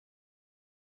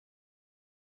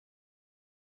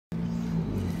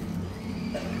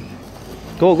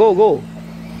Go, go, go.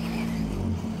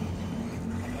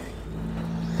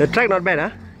 The track not bad, huh?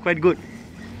 Quite good.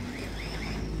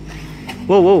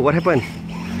 Whoa, whoa, what happened?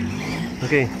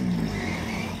 Okay.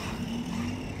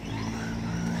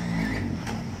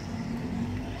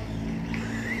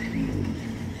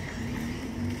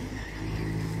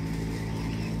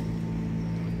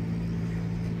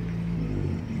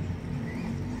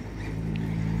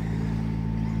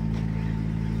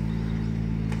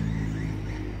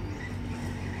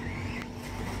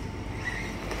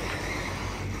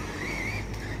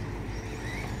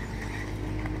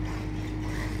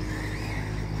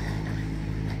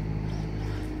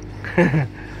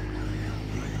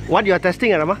 What you are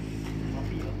testing, Rama?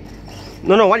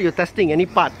 No, what you are testing? Any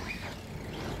part?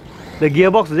 The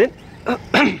gearbox, is it?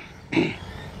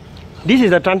 This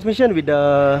is the transmission with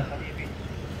the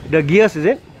gears, is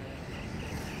it?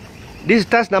 This is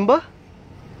test number?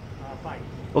 5.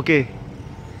 Okay.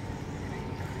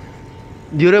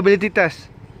 Durability test.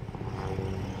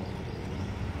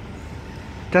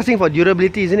 Testing for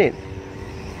durability, isn't it?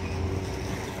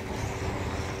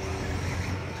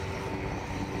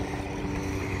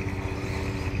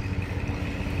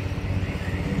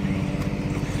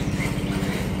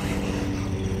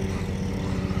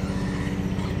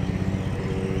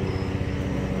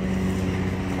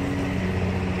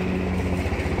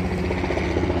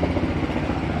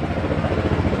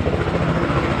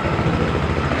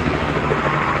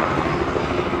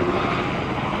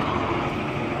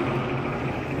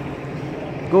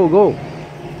 Go, go.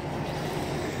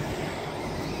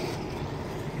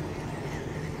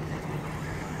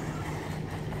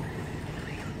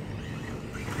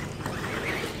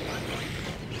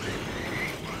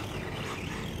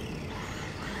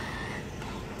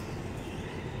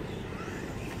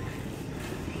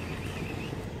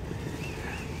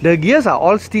 The gears are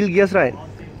all steel gears, right?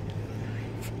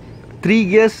 3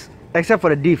 gears except for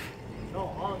the diff.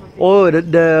 Oh,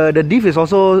 the diff is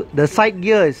also, the side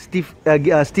gear is stiff,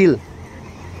 steel.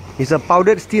 It's a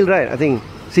powdered steel, right? I think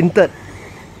sintered.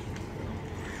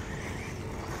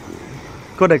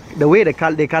 Because the way they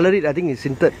color it, I think it's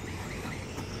sintered.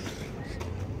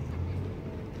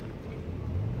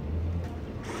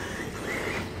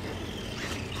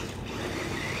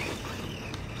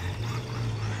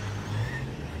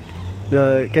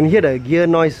 Can hear the gear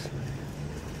noise.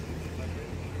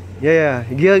 Yeah,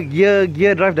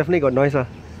 gear drive definitely got noise.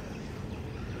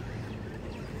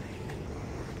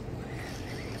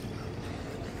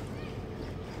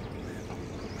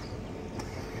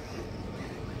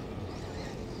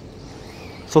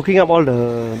 Soaking up all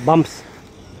the bumps.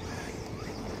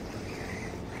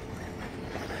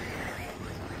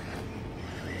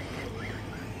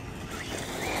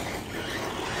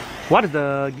 What is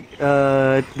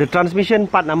the transmission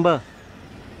part number?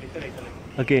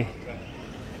 Okay.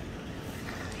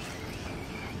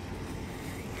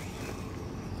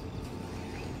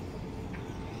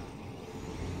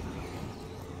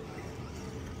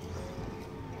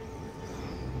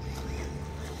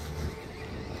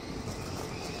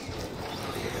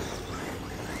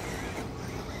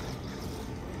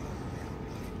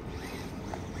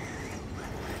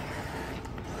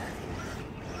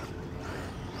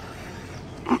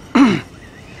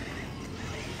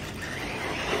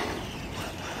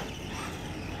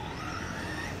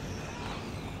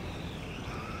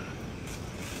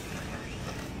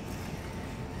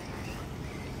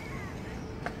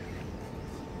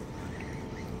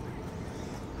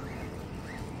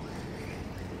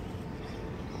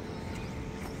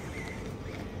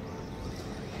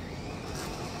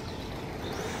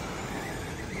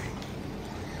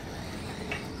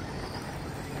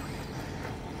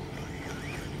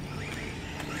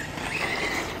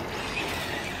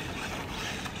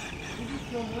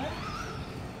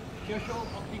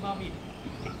 Optima Mid.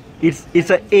 It's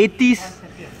a 80s.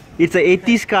 It's a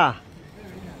 80s car.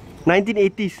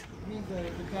 1980s.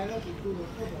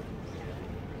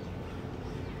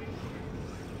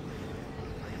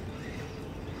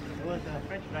 There was a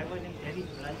French driver named Eric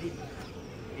Landin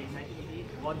in 1988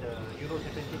 who won the Euro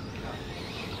Championship.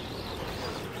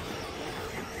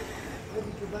 Where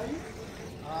did you buy it?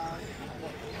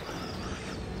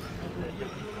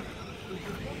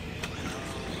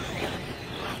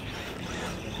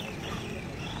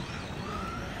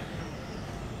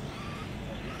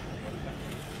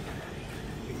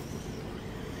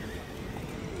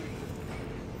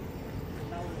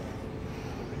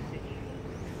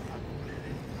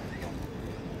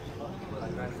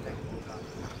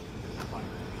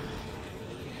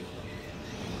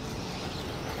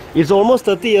 It's almost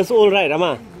 30 years old, right,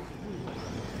 Rama?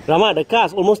 Rama, the car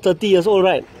is almost 30 years old,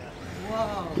 right?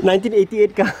 Wow.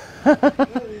 1988 car.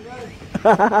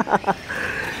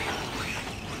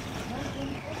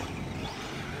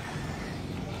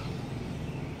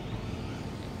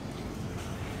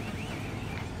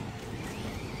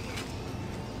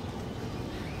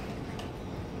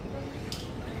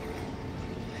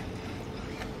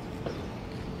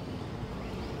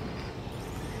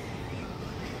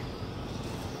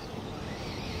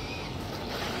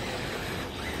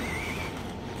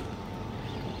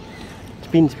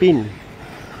 Spin, spin.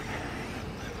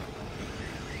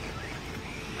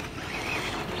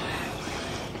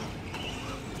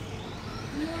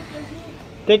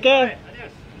 Take care.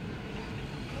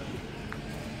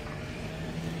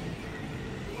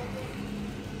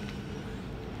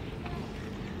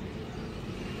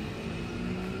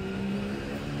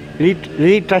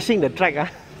 Really trashing the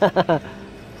track,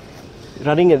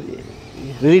 running,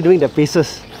 really doing the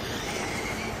paces.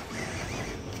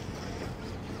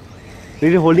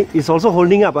 Really holding, it's also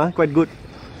holding up, quite good.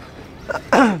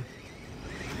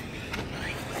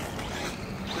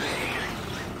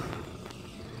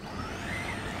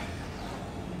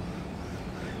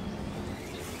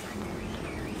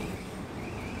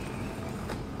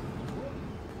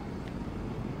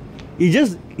 He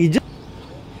just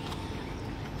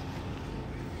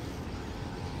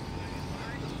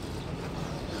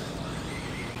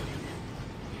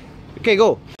okay,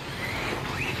 go.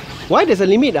 Why there's a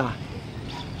limit?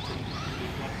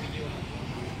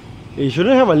 You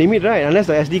shouldn't have a limit, right? Unless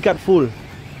the SD card full.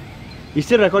 You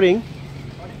still recording?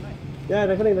 Yeah,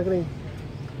 recording.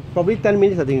 Probably 10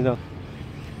 minutes, I think now.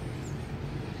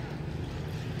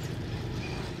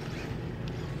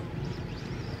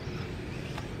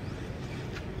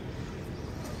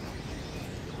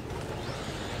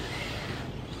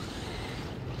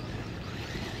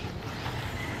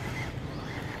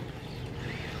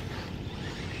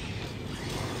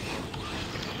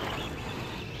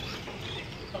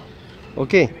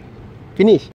 Okay,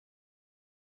 finish.